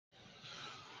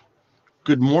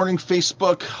Good morning,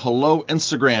 Facebook. Hello,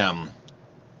 Instagram.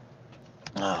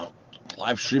 Uh,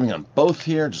 Live streaming on both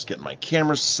here. Just getting my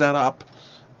cameras set up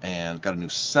and got a new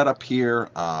setup here.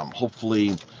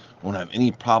 Hopefully, won't have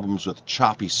any problems with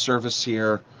choppy service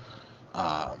here.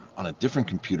 On a different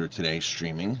computer today,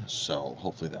 streaming. So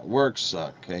hopefully that works.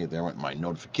 Okay, there went my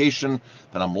notification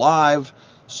that I'm live.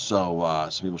 So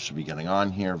some people should be getting on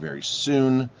here very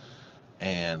soon.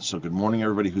 And so, good morning,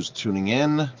 everybody who's tuning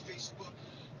in.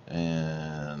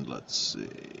 And let's see.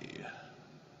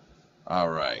 All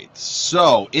right.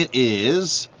 So it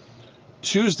is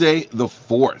Tuesday the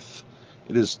 4th.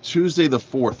 It is Tuesday the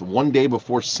 4th, one day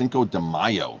before Cinco de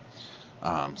Mayo.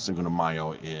 Cinco de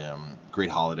Mayo, great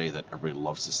holiday that everybody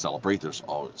loves to celebrate. It's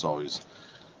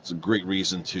a great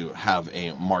reason to have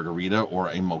a margarita or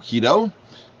a mojito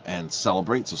and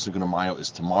celebrate. So Cinco de Mayo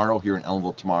is tomorrow here in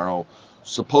Ellenville tomorrow.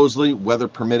 Supposedly, weather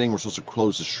permitting, we're supposed to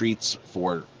close the streets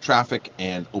for traffic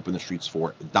and open the streets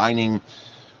for dining.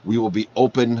 We will be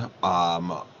open with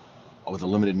a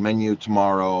limited menu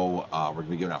tomorrow. We're going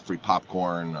to be giving out free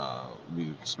popcorn.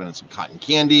 We're spending some cotton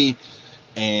candy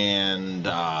and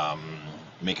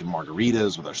making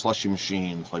margaritas with our slushy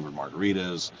machine, flavored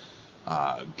margaritas.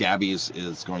 Gabby's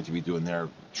is going to be doing their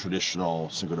traditional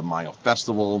Cinco de Mayo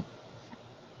festival,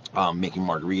 making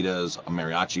margaritas, a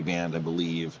mariachi band, I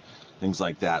believe, things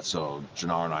like that. So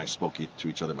Jannar and I spoke to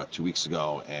each other about 2 weeks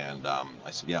ago, and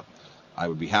I said, yeah, I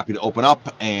would be happy to open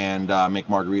up and make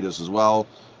margaritas as well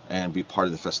and be part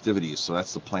of the festivities. So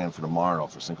that's the plan for tomorrow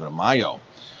for Cinco de Mayo.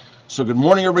 So good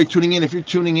morning, everybody tuning in. If you're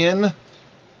tuning in,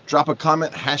 drop a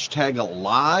comment, hashtag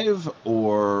live,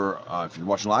 or if you're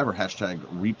watching live, or hashtag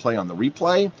replay on the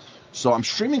replay. So I'm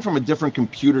streaming from a different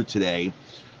computer today,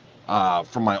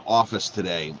 from my office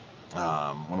today.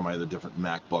 One of my other different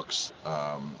MacBooks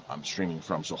I'm streaming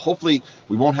from. So hopefully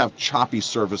we won't have choppy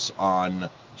streaming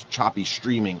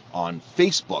on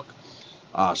Facebook.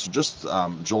 So just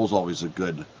Joel's always a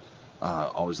good,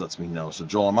 always lets me know. So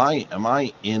Joel, am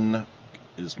I in?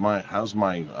 How's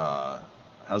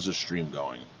the stream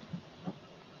going?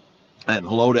 And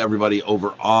hello to everybody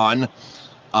over on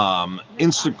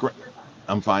Instagram.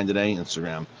 I'm fine today.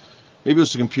 Instagram. Maybe it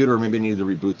was the computer, or maybe I needed to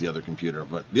reboot the other computer.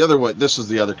 But the other way, this is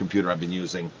the other computer I've been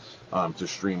using to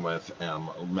stream with,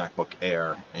 MacBook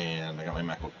Air, and I got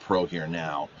my MacBook Pro here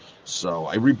now. So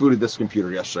I rebooted this computer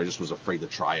yesterday. I just was afraid to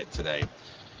try it today.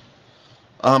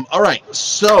 All right,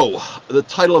 so the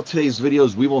title of today's video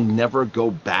is "We Will Never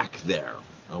Go Back There."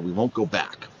 We won't go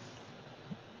back.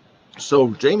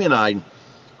 So Jamie and I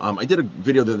did a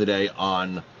video the other day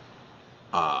on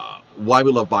why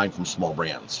we love buying from small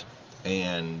brands,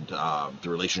 and the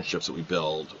relationships that we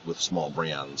build with small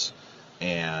brands,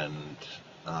 and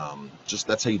just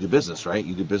that's how you do business, right?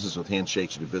 You do business with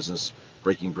handshakes, you do business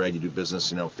breaking bread, you do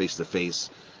business, face to face,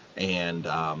 and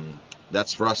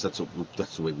that's for us. That's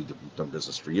the way we've done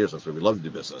business for years. That's the way we love to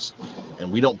do business,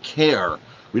 and we don't care.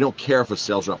 We don't care if a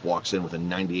sales rep walks in with a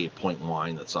 98-point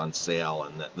wine that's on sale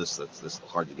and that's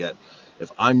hard to get.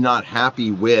 If I'm not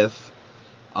happy with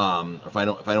if I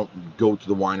don't go to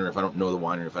the winery, if I don't know the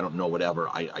winery, if I don't know whatever,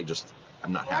 I'm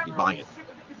not happy buying it.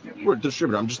 We're a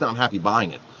distributor. I'm just not happy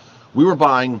buying it. We were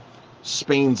buying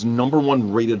Spain's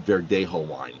 #1 rated Verdejo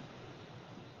wine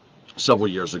several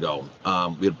years ago.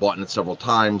 We had bought it several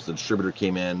times. The distributor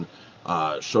came in,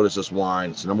 showed us this wine.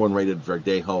 It's the #1 rated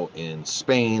Verdejo in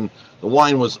Spain. The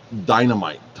wine was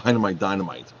dynamite.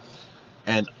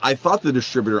 And I thought the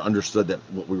distributor understood that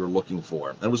what we were looking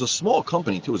for. And it was a small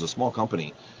company, too. It was a small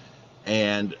company.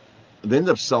 And they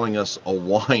ended up selling us a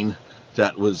wine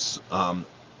that was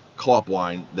co-op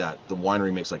wine that the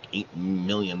winery makes like 8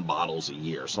 million bottles a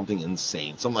year. Something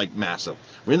insane. Something like massive.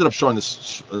 We ended up showing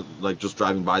this, like just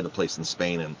driving by the place in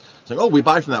Spain and saying, oh, we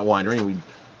buy from that winery. And we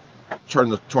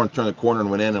turned the corner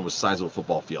and went in, and it was the size of a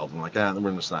football field. I'm like,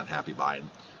 we're just not happy buying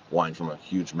wine from a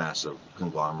huge, massive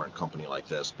conglomerate company like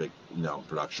this, big,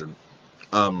 production.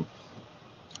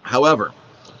 However,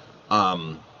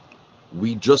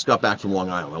 we just got back from Long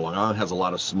Island. Long Island has a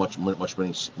lot of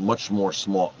much more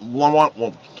small. Long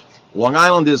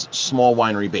Island is small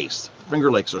winery based. Finger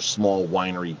Lakes are small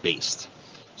winery based.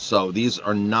 So these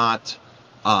are not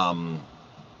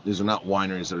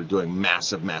wineries that are doing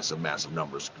massive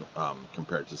numbers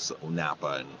compared to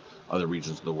Napa and other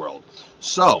regions of the world.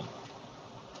 So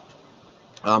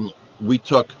we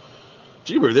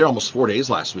were there almost 4 days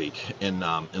last week in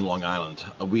Long Island.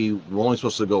 We were only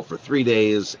supposed to go for 3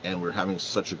 days, and we were having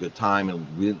such a good time, and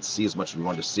we didn't see as much as we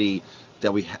wanted to see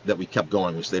that we kept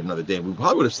going. We stayed another day. We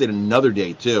probably would have stayed another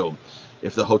day too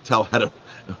if the hotel had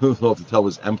The hotel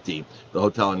was empty. The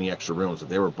hotel and the extra rooms,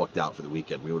 they were booked out for the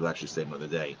weekend. We would have actually stayed another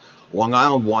day. Long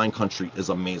Island wine country is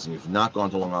amazing. If you've not gone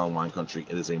to Long Island wine country,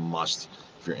 it is a must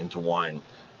if you're into wine.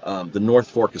 The North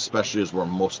Fork especially is where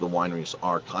most of the wineries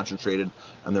are concentrated,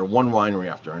 and they're one winery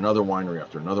after another winery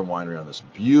after another winery on this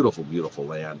beautiful, beautiful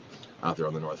land out there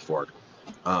on the North Fork.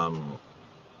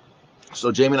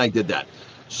 So Jamie and I did that.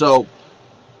 So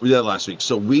we did that last week.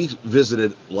 So we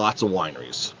visited lots of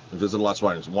wineries.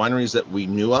 Wineries that we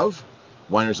knew of,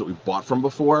 wineries that we bought from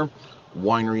before,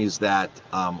 wineries that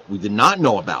we did not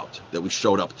know about that we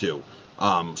showed up to.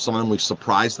 Some of them we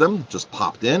surprised them, just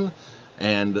popped in,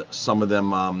 and some of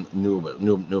them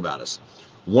knew about us.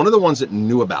 One of the ones that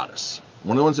knew about us,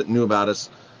 we'll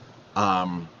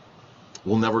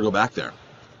never go back there.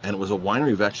 And it was a winery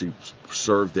we've actually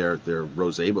served their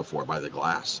rosé before by the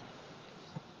glass.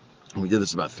 And we did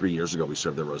this about 3 years ago. We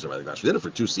served their rosé by the glass. We did it for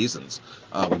 2 seasons.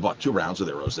 We bought 2 rounds of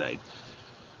their rosé.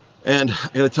 And I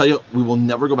got to tell you, we will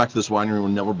never go back to this winery. We'll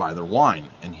never buy their wine.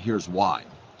 And here's why.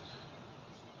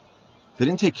 They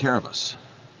didn't take care of us.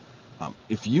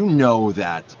 If you know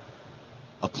that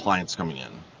a client's coming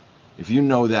in, if you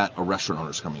know that a restaurant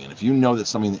owner's coming in, if you know that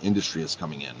somebody in the industry is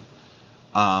coming in,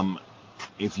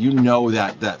 if you know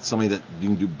that somebody that you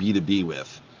can do B2B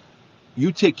with,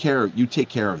 you take care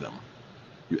of them.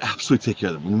 You absolutely take care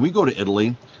of them. When we go to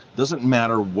Italy, doesn't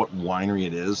matter what winery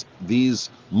it is.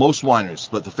 Most wineries,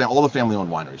 but all the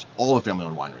family-owned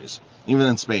wineries, even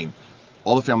in Spain,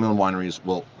 all the family-owned wineries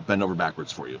will bend over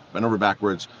backwards for you. Bend over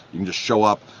backwards. You can just show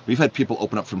up. We've had people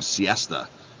open up from siesta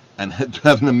and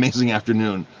have an amazing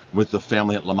afternoon with the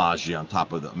family at La Maggia on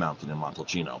top of the mountain in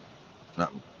Montalcino.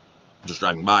 Just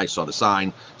driving by, saw the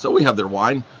sign. So we have their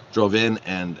wine, drove in,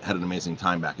 and had an amazing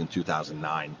time back in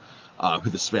 2009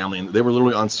 with this family. And they were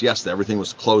literally on siesta. Everything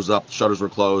was closed up. Shutters were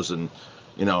closed. And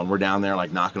we're down there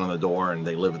like knocking on the door, and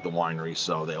they live at the winery.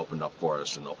 So they opened up for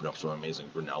us and opened up some amazing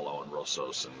Brunello and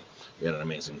Rossos. And we had an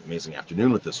amazing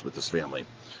afternoon with this family.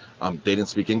 They didn't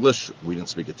speak English. We didn't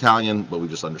speak Italian, but we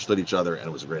just understood each other, and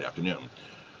it was a great afternoon.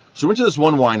 So we went to this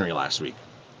one winery last week.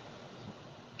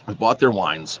 We bought their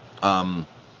wines.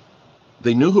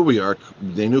 They knew who we are.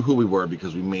 They knew who we were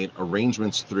because we made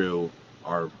arrangements through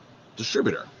our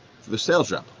distributor, the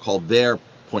sales rep, called their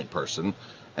point person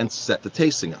and set the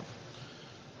tasting up.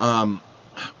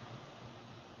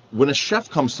 When a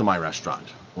chef comes to my restaurant,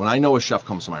 when I know a chef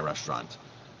comes to my restaurant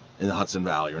in the Hudson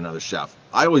Valley or another chef,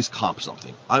 I always comp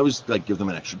something. I always give them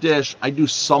an extra dish. I do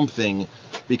something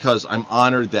because I'm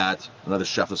honored that another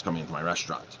chef is coming into my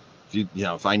restaurant.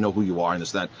 If I know who you are and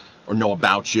this, that, or know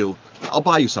about you, I'll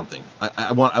buy you something.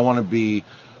 I want to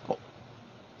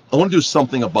do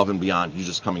something above and beyond you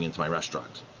just coming into my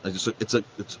restaurant.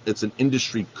 It's an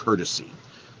industry courtesy.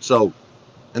 So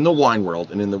in the wine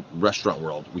world and in the restaurant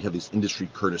world, we have these industry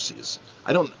courtesies.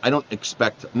 I'm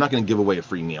not going to give away a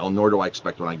free meal, nor do I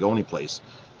expect when I go any place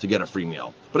to get a free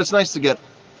meal. But it's nice to get,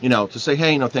 to say,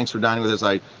 hey, thanks for dining with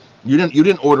us. You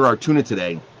didn't order our tuna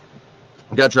today.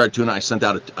 You got to try our tuna. I sent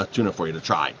out a tuna for you to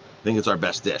try. I think it's our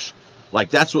best dish.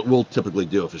 That's what we'll typically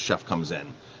do if a chef comes in.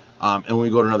 And when we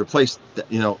go to another place,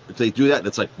 if they do that,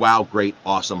 it's like, wow, great,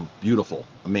 awesome, beautiful,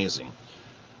 amazing.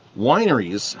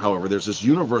 Wineries, however, there's this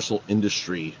universal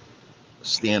industry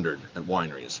standard at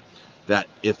wineries that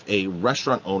if a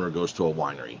restaurant owner goes to a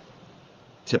winery,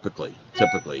 typically,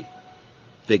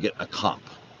 they get a comp.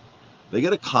 They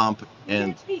get a comp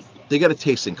and they get a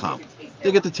tasting comp.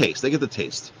 They get the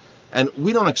taste. And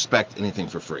we don't expect anything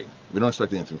for free.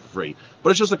 But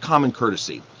it's just a common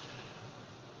courtesy.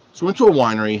 So we went to a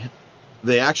winery.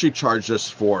 They actually charged us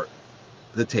for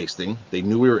the tasting. They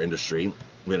knew we were industry.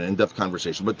 We had an in-depth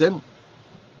conversation. But then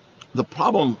the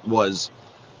problem was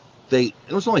it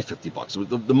was only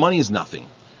 $50. The money is nothing.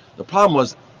 The problem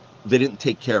was they didn't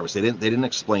take care of us. They didn't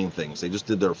explain things. They just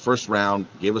did their first round,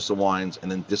 gave us the wines,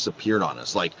 and then disappeared on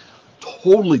us.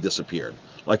 Totally disappeared.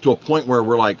 To a point where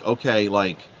we're like, okay,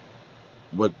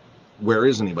 where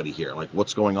is anybody here?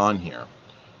 What's going on here?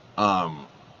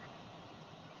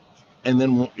 And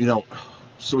then,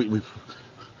 so we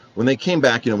when they came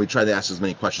back, we tried to ask as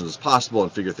many questions as possible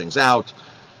and figure things out.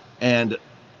 And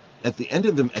at the end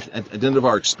of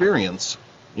our experience,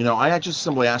 I just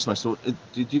simply asked myself,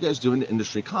 do you guys do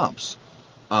industry comps,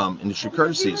 industry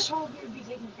courtesies?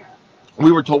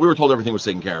 We were told everything was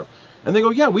taken care of. And they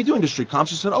go, yeah, we do industry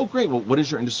comps. I said, oh, great. Well, what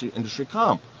is your industry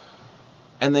comp?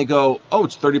 And they go, oh,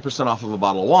 it's 30% off of a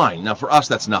bottle of wine. Now, for us,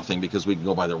 that's nothing because we can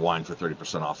go buy their wine for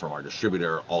 30% off from our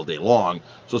distributor all day long.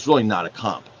 So it's really not a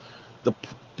comp. The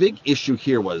big issue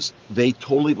here was they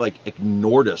totally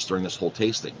ignored us during this whole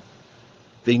tasting.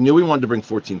 They knew we wanted to bring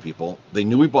 14 people. They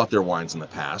knew we bought their wines in the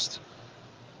past.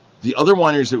 The other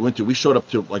wineries that we went to, we showed up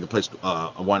to like a place,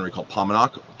 a winery called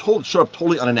Pominock, showed up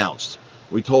totally unannounced.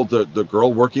 We told the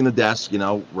girl working the desk,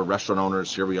 we're restaurant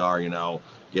owners, here we are,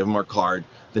 gave them our card.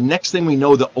 The next thing we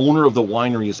know, the owner of the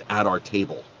winery is at our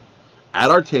table. At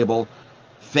our table,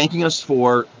 thanking us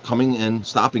for coming in,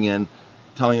 stopping in,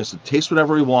 telling us to taste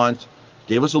whatever we want,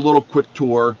 gave us a little quick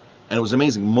tour, and it was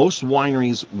amazing. Most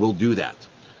wineries will do that.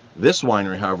 This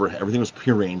winery, however, everything was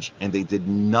prearranged, and they did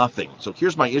nothing. So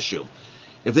here's my issue.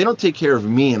 If they don't take care of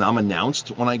me and I'm announced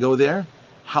when I go there,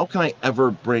 how can I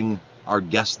ever bring our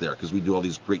guests there? Because we do all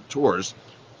these great tours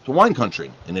to wine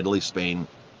country in Italy, Spain,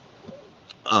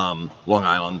 Long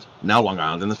Island,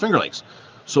 and the Finger Lakes.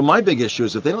 So my big issue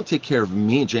is if they don't take care of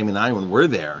me, Jamie and I, when we're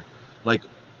there, like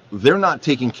they're not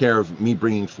taking care of me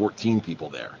bringing 14 people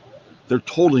there. They're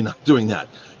totally not doing that.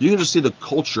 You can just see the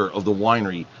culture of the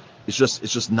winery. It's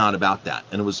just not about that.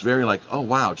 And it was very like, oh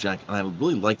wow, Jack, and I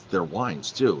really liked their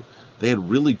wines too. They had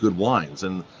really good wines,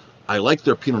 and I liked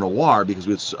their Pinot Noir because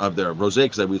their rosé,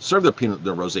 because we'd served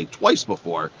their rosé twice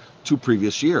before, 2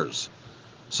 previous years.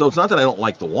 So it's not that I don't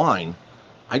like the wine,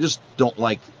 I just don't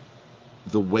like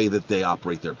the way that they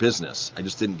operate their business. I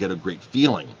just didn't get a great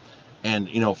feeling. And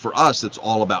for us, it's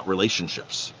all about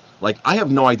relationships. Like I have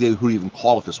no idea who to even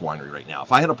call at this winery right now.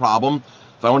 If I had a problem,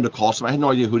 if I wanted to call somebody, I had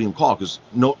no idea who to even call because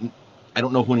I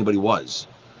don't know who anybody was.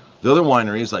 The other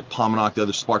wineries like Pominock, the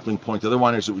other Sparkling Point, the other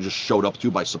wineries that we just showed up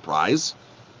to by surprise.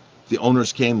 The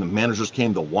owners came, the managers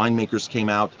came, the winemakers came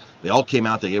out. They all came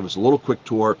out. They gave us a little quick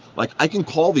tour. Like I can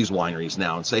call these wineries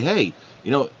now and say, hey,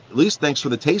 at least thanks for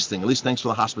the tasting. At least thanks for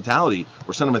the hospitality.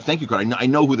 Or send them a thank you card. I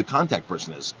know who the contact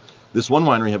person is. This one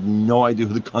winery, I have no idea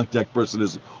who the contact person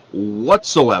is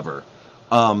whatsoever.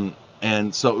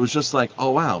 And so it was just like, oh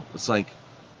wow, it's like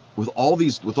with all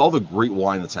the great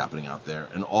wine that's happening out there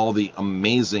and all the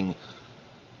amazing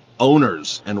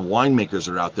owners and winemakers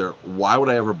that are out there, why would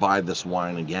I ever buy this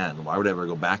wine again? Why would I ever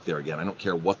go back there again? I don't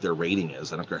care what their rating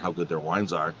is. I don't care how good their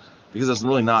wines are, because that's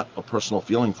really not a personal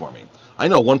feeling for me. I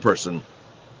know one person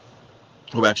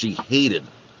who actually hated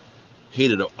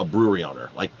a brewery owner.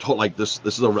 Like this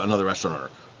is another restaurant owner.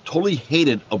 Totally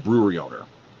hated a brewery owner.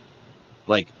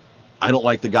 Like, I don't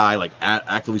like the guy, like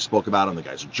actively spoke about him. The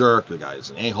guy's a jerk, the guy's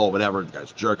an a-hole, whatever, the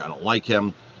guy's a jerk, I don't like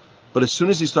him. But as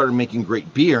soon as he started making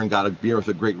great beer and got a beer with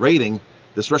a great rating,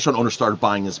 this restaurant owner started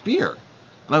buying his beer.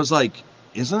 And I was like,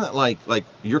 isn't it like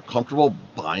you're comfortable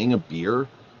buying a beer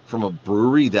from a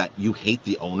brewery that you hate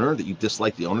the owner, that you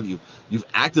dislike the owner, that you've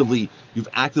actively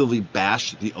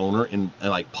bashed the owner in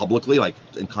like publicly, like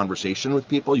in conversation with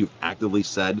people, you've actively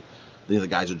said the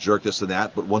guy's a jerk, this and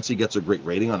that, but once he gets a great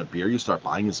rating on a beer, you start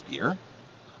buying his beer.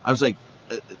 I was like,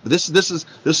 this is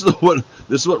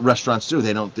what restaurants do.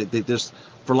 They just,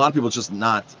 for a lot of people, it's just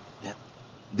not,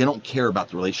 they don't care about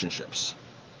the relationships.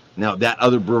 Now that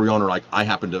other brewery owner, like I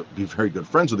happen to be very good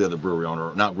friends with the other brewery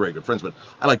owner, not very good friends, but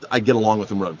I get along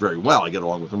with him very well. I get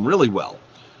along with him really well.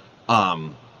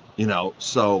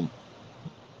 So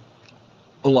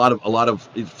a lot of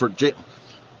for Jamie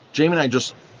and I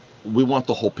we want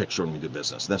the whole picture when we do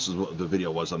business. This is what the video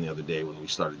was on the other day when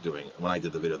I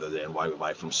did the video the other day, and why we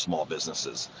buy from small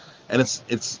businesses. And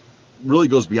it's really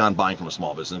goes beyond buying from a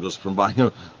small business. It goes from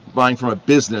buying from a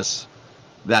business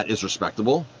that is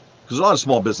respectable. Because a lot of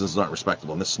small businesses aren't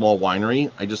respectable. And this small winery,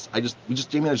 Jamie and I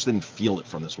just didn't feel it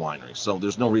from this winery. So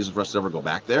there's no reason for us to ever go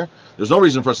back there. There's no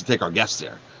reason for us to take our guests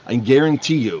there. I can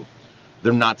guarantee you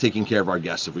they're not taking care of our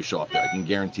guests if we show up there. I can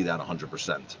guarantee that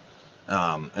 100%.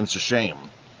 And it's a shame.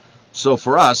 So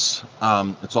for us,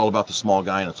 it's all about the small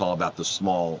guy, and it's all about the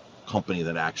small company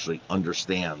that actually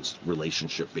understands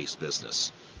relationship-based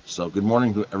business. So good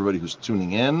morning to everybody who's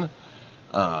tuning in.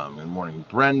 Good morning,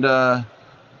 Brenda.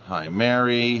 Hi,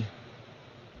 Mary.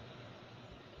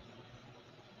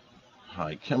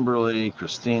 Hi, Kimberly,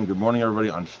 Christine. Good morning, everybody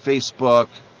on Facebook.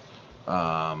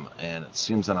 And it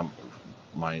seems that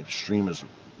my stream is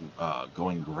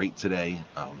going great today.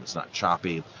 It's not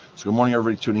choppy. So good morning,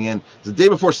 everybody tuning in. It's the day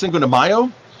before Cinco de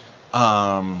Mayo.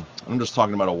 I'm just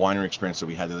talking about a winery experience that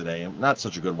we had the other day. Not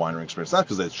such a good winery experience. Not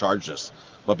because they charged us,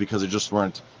 but because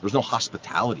there was no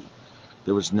hospitality.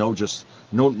 There was no.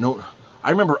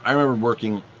 I remember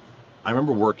working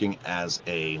as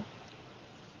a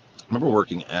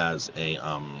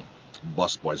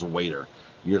busboy, as a waiter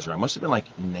years ago. I must have been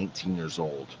like 19 years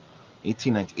old.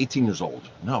 18 years old.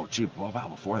 No, gee, wow,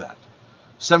 before that.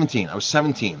 17. I was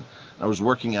 17. I was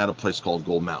working at a place called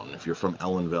Gold Mountain. If you're from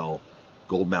Ellenville,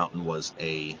 Gold Mountain was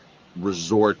a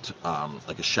resort,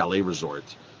 like a chalet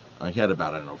resort. I had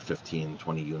about, 15,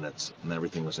 20 units, and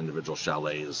everything was individual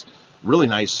chalets. Really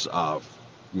nice,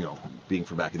 being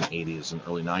from back in the 80s and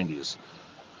early 90s.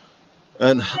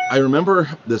 And I remember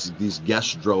these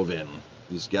guests drove in.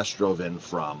 These guests drove in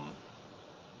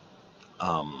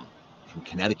um, from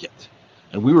Connecticut,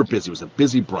 and we were busy. It was a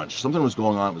busy brunch. Something was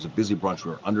going on. It was a busy brunch.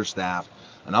 We were understaffed,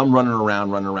 and I'm running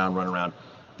around, running around, running around.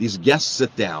 These guests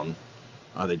sit down.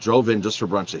 They drove in just for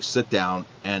brunch. They sit down,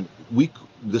 and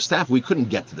the staff, we couldn't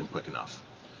get to them quick enough.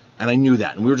 And I knew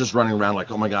that. And we were just running around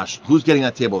like, oh my gosh, who's getting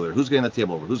that table over there? Who's getting that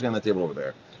table over? Who's getting that table over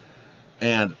there?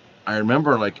 And I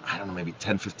remember, like, I don't know, maybe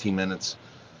 10, 15 minutes,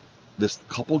 this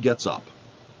couple gets up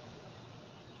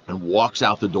and walks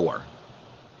out the door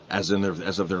as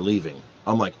if they're leaving.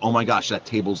 I'm like, oh my gosh, that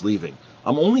table's leaving.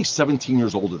 I'm only 17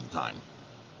 years old at the time.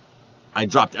 I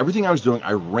dropped everything I was doing.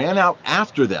 I ran out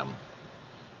after them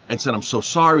and said, I'm so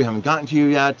sorry, we haven't gotten to you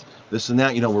yet, this and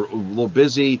that, we're a little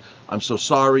busy. I'm so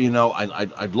sorry,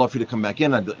 I'd love for you to come back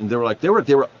in. And they were like, they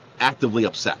were actively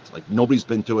upset. Like, nobody's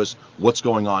been to us. What's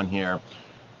going on here?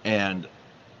 And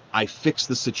I fixed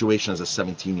the situation as a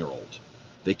 17-year-old.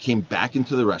 They came back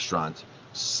into the restaurant,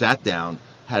 sat down,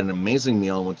 had an amazing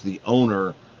meal, and went to the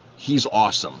owner. He's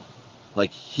awesome.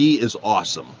 Like, he is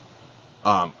awesome.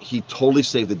 He totally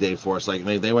saved the day for us. Like,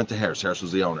 they went to Harris. Harris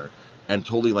was the owner, and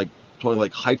totally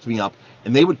hyped me up.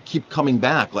 And they would keep coming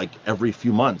back like every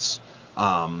few months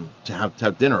to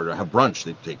have dinner, to have brunch.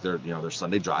 They'd take their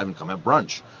Sunday drive and come have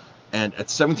brunch. And at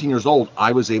 17 years old,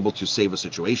 I was able to save a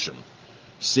situation,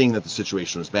 seeing that the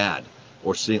situation was bad,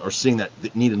 or seeing that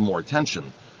it needed more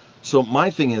attention. So my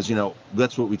thing is,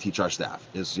 that's what we teach our staff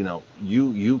is,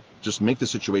 you just make the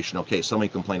situation okay. Somebody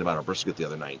complained about our brisket the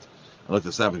other night. I looked at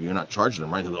the staff, you're not charging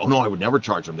them, right? They go, oh no, I would never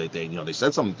charge them. They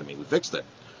said something to me. We fixed it.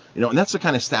 And that's the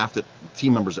kind of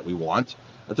team members that we want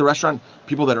at the restaurant.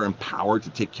 People that are empowered to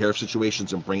take care of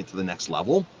situations and bring it to the next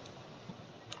level.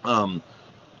 I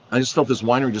just felt this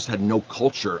winery just had no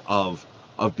culture of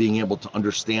being able to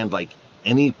understand, like,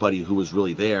 anybody who was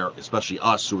really there, especially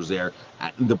us who was there.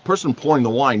 The person pouring the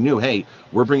wine knew, hey,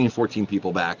 we're bringing 14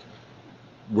 people back.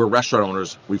 We're restaurant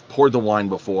owners. We've poured the wine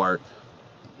before.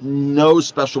 No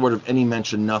special word of any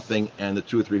mention, nothing. And the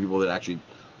 2 or 3 people that actually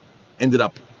ended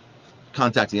up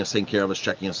contacting us, taking care of us,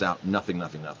 checking us out, nothing.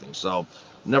 So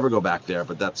never go back there.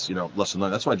 But that's, lesson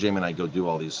learned. That's why Jamie and I go do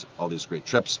all these great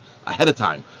trips ahead of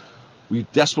time. We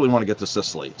desperately want to get to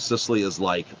Sicily. Sicily is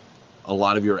like, a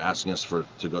lot of you are asking us to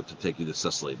take you to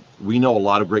Sicily. We know a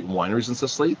lot of great wineries in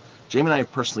Sicily. Jamie and I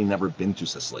have personally never been to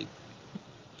Sicily.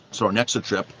 So our next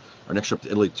trip to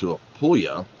Italy, to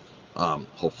Apulia,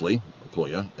 hopefully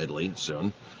Apulia, Italy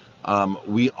soon.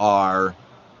 Jamie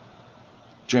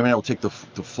and I will take the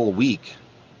full week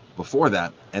before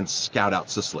that and scout out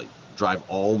Sicily, drive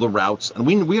all the routes, and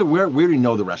we already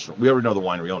know the restaurant. We already know the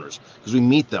winery owners because we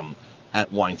meet them at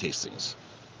wine tastings.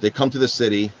 They come to the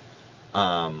city.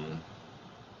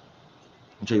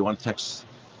 Jay, you want to text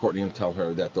Courtney and tell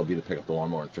her that they'll be to pick up the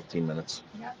lawnmower in 15 minutes?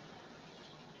 Yeah.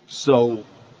 So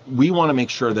we want to make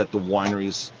sure that the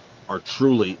wineries are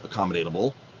truly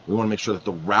accommodatable. We want to make sure that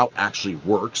the route actually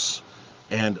works.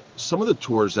 And some of the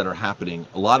tours that are happening,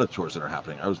 a lot of tours that are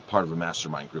happening, I was part of a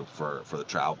mastermind group for the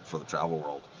travel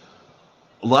world.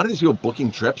 A lot of these people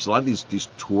booking trips, a lot of these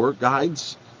tour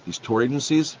guides, these tour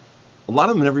agencies, a lot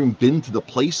of them have never even been to the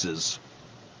places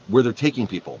where they're taking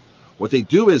people. What they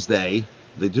do is they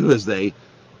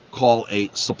call a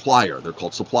supplier. They're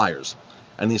called suppliers.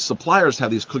 And these suppliers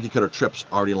have these cookie cutter trips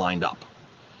already lined up.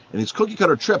 And these cookie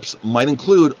cutter trips might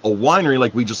include a winery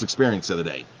like we just experienced the other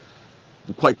day.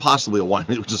 Quite possibly a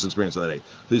winery we just experienced the other day.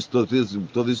 These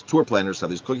tour planners have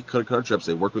these cookie cutter trips.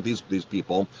 They work with these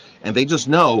people, and they just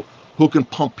know who can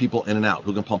pump people in and out,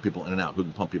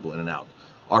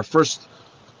 Our first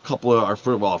trip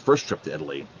to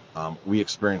Italy, we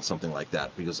experienced something like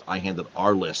that because I handed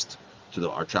our list to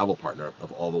our travel partner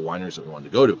of all the wineries that we wanted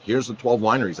to go to. Here's the 12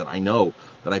 wineries that I know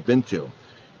that I've been to.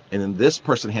 And then this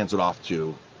person hands it off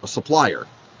to a supplier.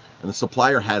 And the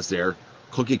supplier has their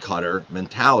cookie cutter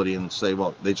mentality and say,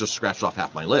 well, they just scratched off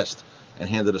half my list and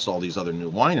handed us all these other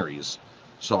new wineries.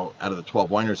 So out of the 12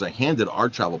 wineries I handed our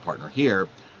travel partner here,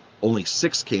 only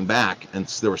 6 came back, and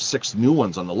there were 6 new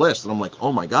ones on the list. And I'm like,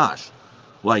 oh my gosh.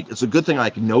 Like, it's a good thing I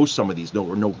can know some of these, know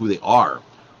who they are,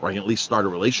 or I can at least start a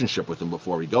relationship with them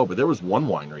before we go. But there was one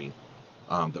winery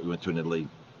that we went to in Italy,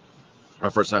 our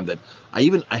first time, that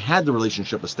I had the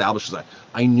relationship established.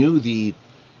 I knew the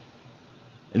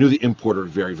importer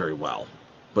very, very well,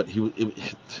 but the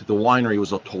winery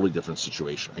was a totally different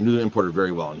situation. I knew the importer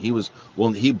very well,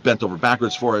 and he bent over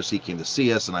backwards for us. He came to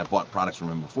see us, and I bought products from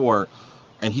him before.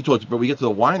 And he told us, but we get to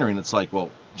the winery, and it's like,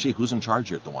 well, gee, who's in charge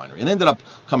here at the winery? And ended up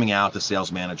coming out, the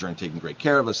sales manager, and taking great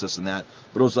care of us, this and that.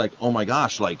 But it was like, oh my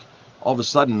gosh, like, all of a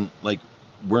sudden, like,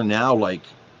 we're now like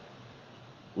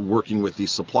working with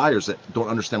these suppliers that don't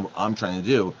understand what I'm trying to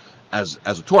do as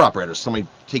a tour operator, somebody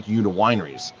taking you to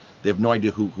wineries. They have no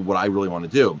idea what I really want to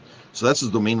do. So this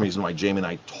is the main reason why Jamie and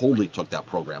I totally took that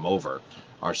program over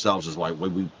ourselves, is why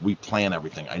we plan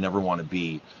everything. I never want to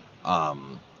be,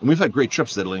 and we've had great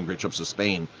trips to Italy and great trips to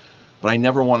Spain, but I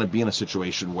never want to be in a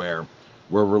situation where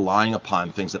we're relying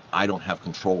upon things that I don't have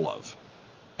control of.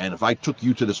 And if I took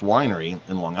you to this winery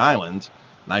in Long Island,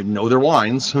 and I know their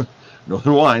wines, know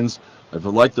their wines, I've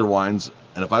liked their wines,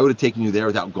 and if I would have taken you there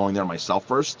without going there myself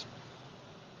first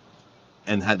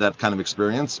and had that kind of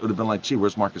experience, it would have been like, gee,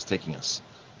 where's Marcus taking us?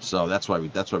 So that's why we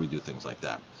do things like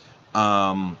that.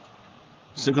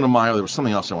 Cinco de Mayo, there was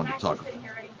something else I wanted to talk about.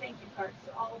 Thank you cards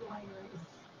to all the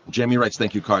wineries. Jamie writes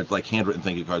thank you cards, like handwritten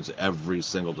thank you cards, every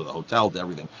single, to the hotel, to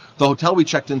everything. The hotel we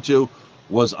checked into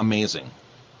was amazing.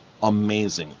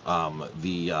 Amazing.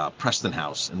 The Preston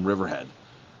House in Riverhead.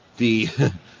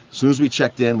 As soon as we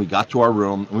checked in, we got to our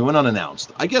room and we went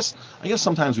unannounced. I guess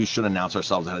sometimes we should announce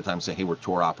ourselves ahead of time, say, hey, we're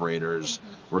tour operators,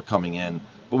 we're coming in,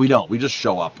 but we don't. We just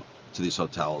show up to these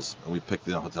hotels and we pick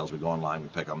the hotels. We go online, we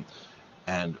pick them,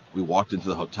 and we walked into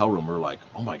the hotel room. We were like,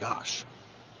 oh my gosh,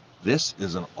 this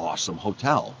is an awesome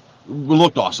hotel. It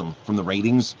looked awesome from the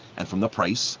ratings and from the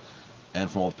price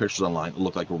and from all the pictures online. It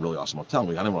looked like a really awesome hotel. And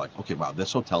we got in, we're like, okay, wow,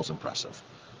 this hotel's impressive.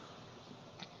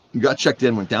 We got checked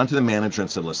in, went down to the manager and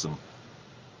said, listen,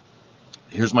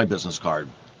 here's my business card.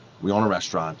 We own a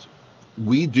restaurant.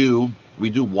 We do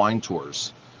wine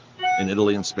tours in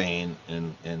Italy and Spain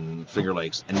and in Finger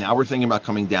Lakes, and now we're thinking about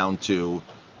coming down to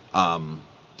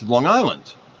Long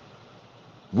Island.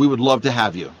 We would love to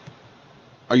have you.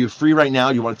 Are you free right now?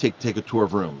 You want to take a tour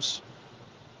of rooms?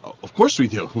 Oh, of course we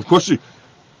do. Of course we.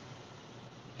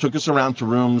 Took us around to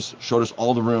rooms, showed us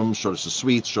all the rooms, showed us the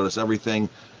suites, showed us everything,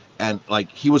 and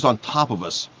like he was on top of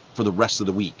us for the rest of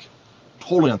the week.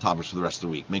 Totally on top of us for the rest of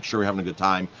the week. Make sure we're having a good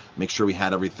time. Make sure we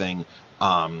had everything.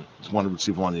 Wanted to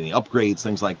see if we wanted any upgrades,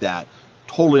 things like that.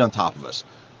 Totally on top of us.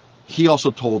 He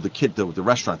also told the kid, the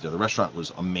restaurant there. The restaurant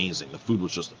was amazing. The food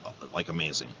was just like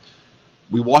amazing.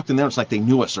 We walked in there. It's like they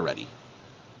knew us already.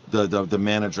 The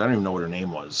manager, I don't even know what her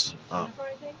name was. Jennifer,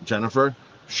 I think. Jennifer.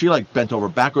 She like bent over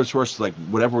backwards for us, like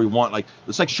whatever we want. Like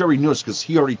it's like she already knew us because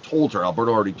he already told her.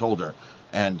 Alberto already told her,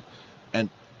 and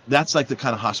that's like the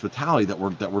kind of hospitality that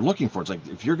we're looking for. It's like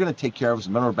if you're going to take care of us,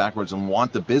 bend over backwards, and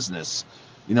want the business,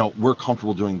 you know, we're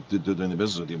comfortable doing the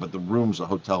business with you. But the rooms, the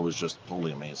hotel was just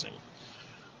totally amazing.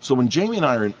 So when Jamie and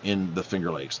I are in the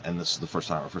Finger Lakes, and this is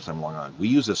our first time in Long Island, we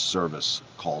use this service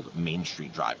called Main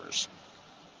Street Drivers.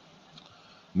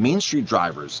 Main Street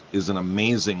Drivers is an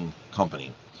amazing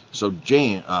company. So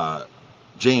James,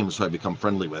 who I've become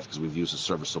friendly with because we've used his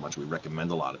service so much, we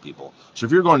recommend a lot of people. So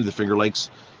if you're going to the Finger Lakes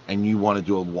and you want to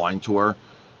do a wine tour,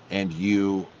 and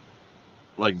you,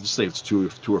 like, let's say it's two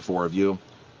or four of you,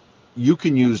 you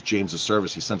can use James's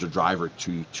service. He sends a driver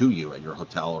to you at your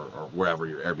hotel or wherever,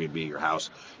 your Airbnb, your house.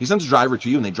 He sends a driver to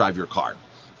you and they drive your car.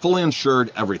 Fully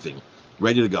insured, everything.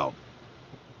 Ready to go.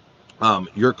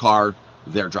 Your car,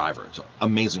 their driver. It's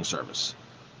amazing service.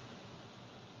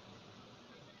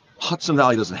 Hudson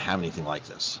Valley doesn't have anything like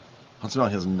this. Hudson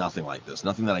Valley has nothing like this.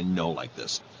 Nothing that I know like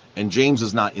this. And James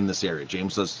is not in this area.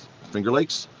 James does Finger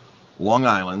Lakes, Long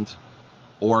Island,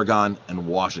 Oregon, and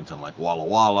Washington, like Walla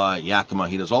Walla, Yakima.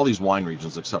 He does all these wine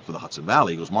regions except for the Hudson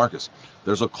Valley. He goes, Marcus,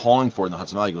 there's a calling for it in the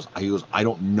Hudson Valley. He goes, I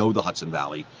don't know the Hudson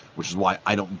Valley, which is why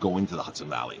I don't go into the Hudson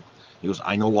Valley. He goes,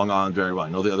 I know Long Island very well. I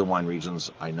know the other wine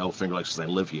regions. I know Finger Lakes because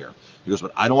I live here. He goes,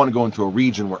 but I don't want to go into a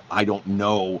region where I don't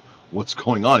know what's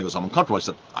going on. He goes, I'm uncomfortable. I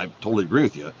said, I totally agree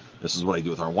with you. This is what I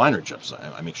do with our winery trips.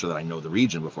 I make sure that I know the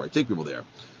region before I take people there.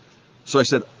 So I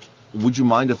said, would you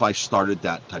mind if I started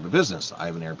that type of business? I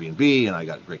have an Airbnb and I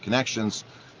got great connections.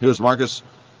 He goes, Marcus,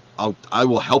 I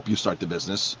will help you start the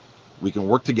business. We can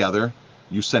work together.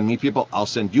 You send me people, I'll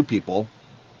send you people.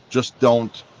 Just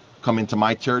don't come into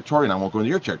my territory and I won't go into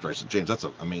your territory. I said, James, that's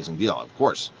an amazing deal, of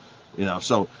course. You know,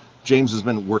 so James has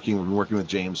been working, we've been working with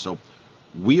James. So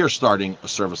we are starting a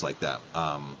service like that.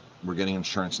 We're getting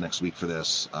insurance next week for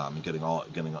this, getting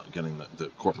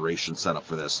the corporation set up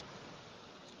for this.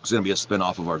 It's going to be a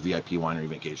spin-off of our VIP Winery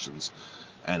Vacations,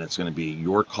 and it's going to be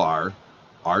your car,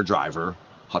 our driver,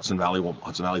 Hudson Valley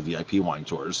VIP Wine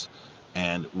Tours,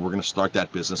 and we're going to start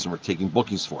that business, and we're taking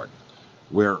bookings for it.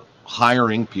 We're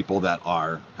hiring people that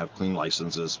have clean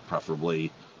licenses,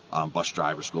 preferably bus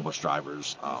drivers, school bus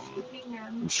drivers,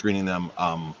 screening them,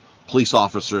 police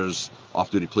officers,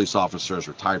 off-duty police officers,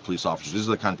 retired police officers. These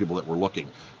are the kind of people that we're looking.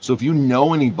 So if you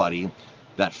know anybody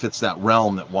that fits that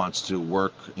realm that wants to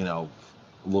work, you know,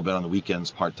 a little bit on the weekends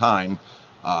part-time,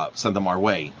 send them our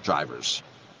way, drivers.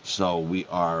 So we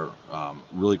are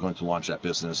really going to launch that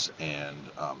business, and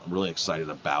I'm um, really excited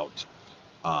about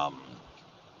the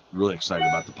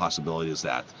possibilities of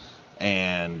that.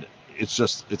 And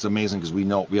it's amazing because we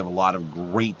know we have a lot of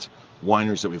great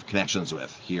wineries that we have connections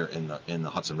with here in the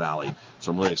Hudson Valley.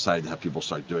 So I'm really excited to have people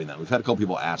start doing that. We've had a couple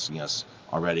people asking us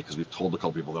already because we've told a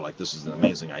couple people, they're like, this is an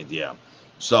amazing idea.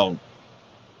 So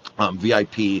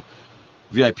VIP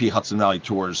Hudson Valley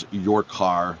tours, your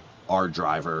car, our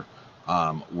driver.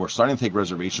 We're starting to take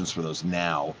reservations for those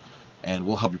now, and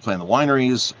we'll help you plan the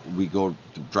wineries. The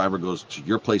driver goes to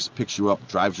your place, picks you up,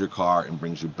 drives your car, and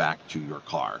brings you back to your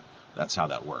car. That's how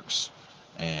that works.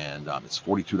 And it's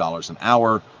 $42 an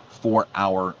hour, 4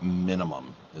 hour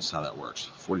minimum is how that works.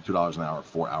 $42 an hour,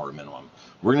 4 hour minimum.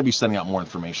 We're going to be sending out more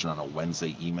information on a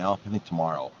Wednesday email, I think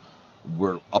tomorrow.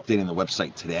 We're updating the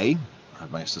website today. I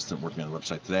have my assistant working on the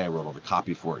website today. I wrote all the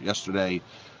copy for it yesterday.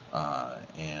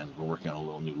 And we're working on a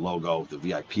little new logo, the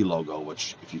VIP logo,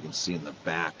 which if you can see in the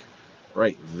back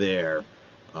right there,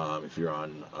 if you're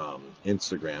on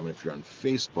Instagram, if you're on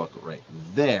Facebook right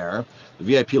there, the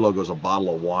VIP logo is a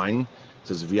bottle of wine. It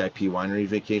says VIP Winery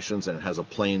Vacations, and it has a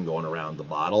plane going around the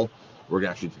bottle. We're going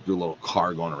to actually do a little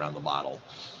car going around the bottle.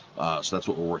 So that's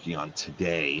what we're working on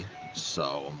today.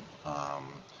 So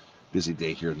busy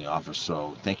day here in the office.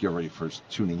 So thank you everybody for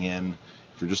tuning in.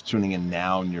 If you're just tuning in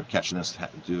now and you're catching this,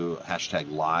 do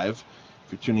hashtag live.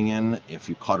 If you're tuning in, if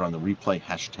you caught it on the replay,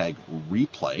 hashtag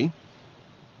replay.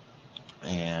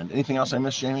 And anything else I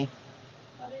missed, Jamie?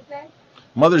 Mother's Day?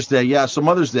 Mother's Day, yeah. So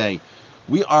Mother's Day,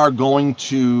 we are going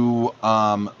to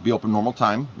be open normal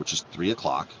time, which is 3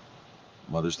 o'clock.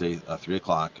 Mother's Day, 3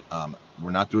 o'clock.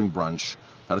 We're not doing brunch.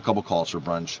 Had a couple calls for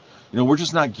brunch. We're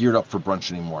just not geared up for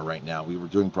brunch anymore right now. We were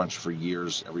doing brunch for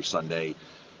years, every Sunday.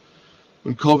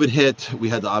 When COVID hit, we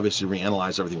had to obviously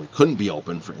reanalyze everything. We couldn't be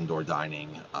open for indoor dining.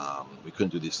 We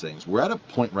couldn't do these things. We're at a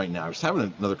point right now. I was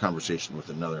having another conversation with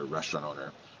another restaurant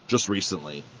owner just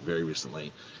recently, very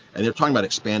recently, and they're talking about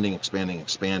expanding.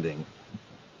 And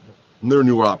they're a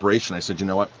newer operation. I said, you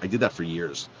know what? I did that for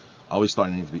years. I always thought I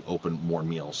needed to be open more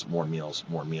meals, more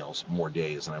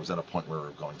days. And I was at a point where we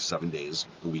were going 7 days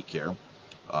a week here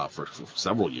for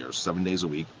several years, 7 days a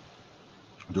week,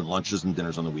 doing lunches and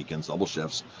dinners on the weekends, double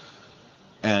shifts.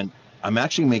 And I'm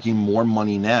actually making more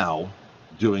money now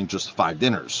doing just 5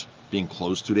 dinners, being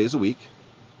closed 2 days a week,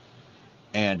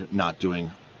 and not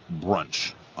doing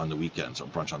brunch on the weekends or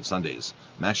brunch on Sundays.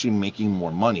 I'm actually making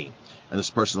more money. And this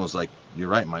person was like, you're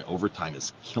right, my overtime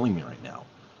is killing me right now.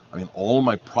 I mean, all of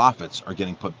my profits are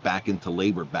getting put back into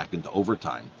labor, back into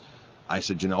overtime. I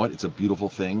said, you know what? It's a beautiful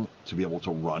thing to be able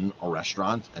to run a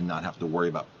restaurant and not have to worry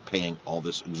about paying all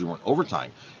this exuberant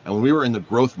overtime. And when we were in the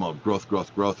growth mode, growth,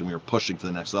 and we were pushing to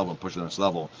the next level and pushing to the next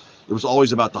level, it was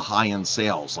always about the high-end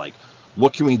sales. Like,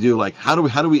 what can we do? Like, how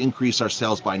do we increase our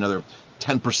sales by another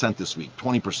 10% this week,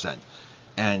 20%?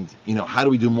 And, how do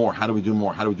we do more? How do we do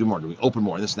more? Do we open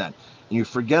more? And this and that. And you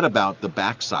forget about the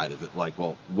backside of it. Like,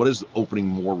 well, what is opening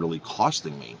more really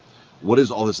costing me? What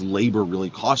is all this labor really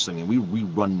costing? And we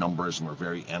run numbers and we're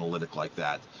very analytic like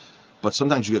that. But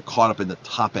sometimes you get caught up in the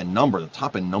top end number. The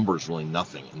top end number is really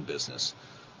nothing in business.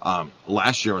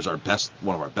 Last year was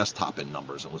one of our best top end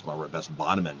numbers. It was one of our best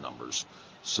bottom end numbers.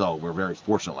 So we're very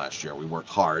fortunate last year. We worked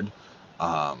hard,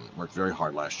 worked very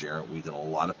hard last year. We did a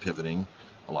lot of pivoting,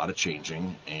 a lot of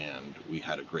changing, and we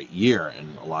had a great year.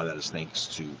 And a lot of that is thanks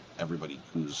to everybody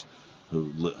who's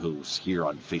here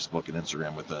on Facebook and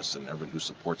Instagram with us, and everybody who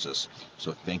supports us.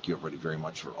 So thank you everybody very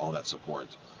much for all that support.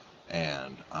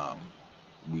 And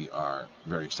we are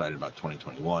very excited about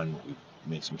 2021. We've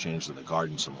made some changes in the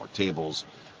garden, some more tables.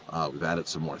 We've added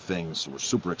some more things. So we're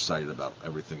super excited about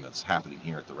everything that's happening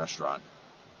here at the restaurant,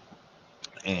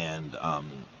 and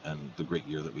the great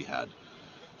year that we had.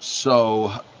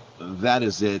 So that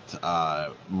is it.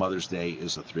 Mother's Day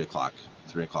is a 3 o'clock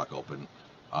open.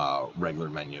 Regular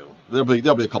menu. There'll be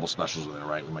a couple specials in there,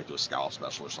 right? We might do a scallop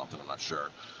special or something. I'm not sure,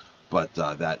 but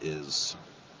that's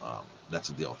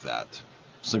the deal with that.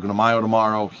 Cinco de Mayo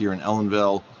tomorrow here in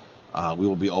Ellenville. We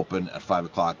will be open at 5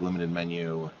 o'clock, limited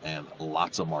menu, and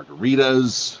lots of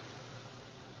margaritas.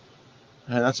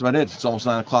 And that's about it. It's almost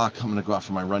 9 o'clock. I'm going to go out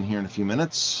for my run here in a few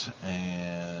minutes.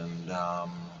 And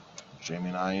Jamie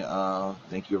and I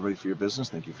thank you everybody for your business.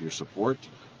 Thank you for your support.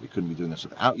 We couldn't be doing this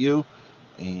without you.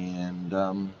 And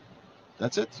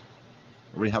that's it.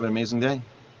 Everybody have an amazing day.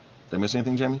 Did I miss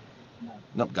anything, Jamie? No.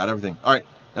 Nope, got everything. All right,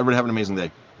 everybody have an amazing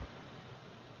day.